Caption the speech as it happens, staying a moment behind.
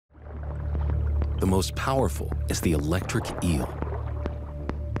The most powerful is the electric eel.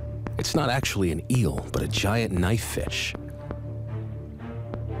 It's not actually an eel, but a giant knife fish.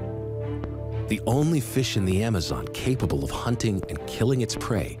 The only fish in the Amazon capable of hunting and killing its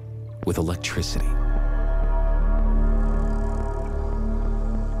prey with electricity.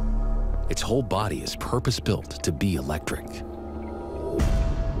 Its whole body is purpose-built to be electric.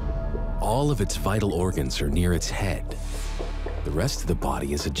 All of its vital organs are near its head. The rest of the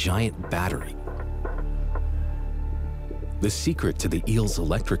body is a giant battery. The secret to the eel's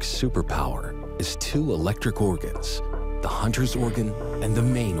electric superpower is two electric organs, the hunter's organ and the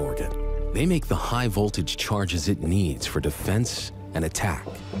main organ. They make the high voltage charges it needs for defense and attack.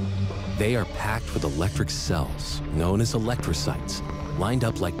 They are packed with electric cells, known as electrocytes, lined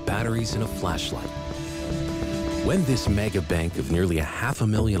up like batteries in a flashlight. When this mega bank of nearly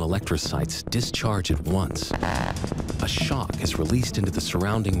 500,000 electrocytes discharge at once, a shock is released into the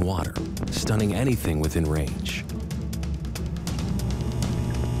surrounding water, stunning anything within range.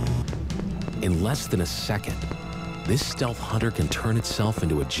 In less than a second, this stealth hunter can turn itself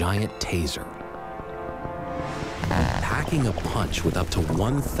into a giant taser, packing a punch with up to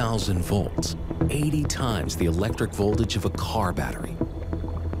 1,000 volts, 80 times the electric voltage of a car battery.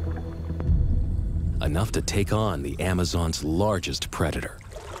 Enough to take on the Amazon's largest predator.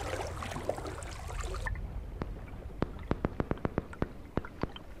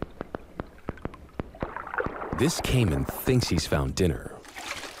 This caiman thinks he's found dinner,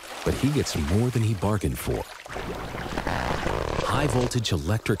 but he gets more than he bargained for. High-voltage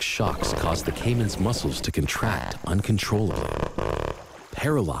electric shocks cause the caiman's muscles to contract uncontrollably.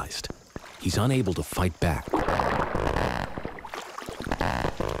 Paralyzed, he's unable to fight back.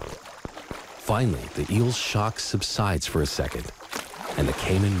 Finally, the eel's shock subsides for a second, and the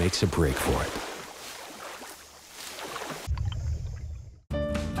caiman makes a break for it.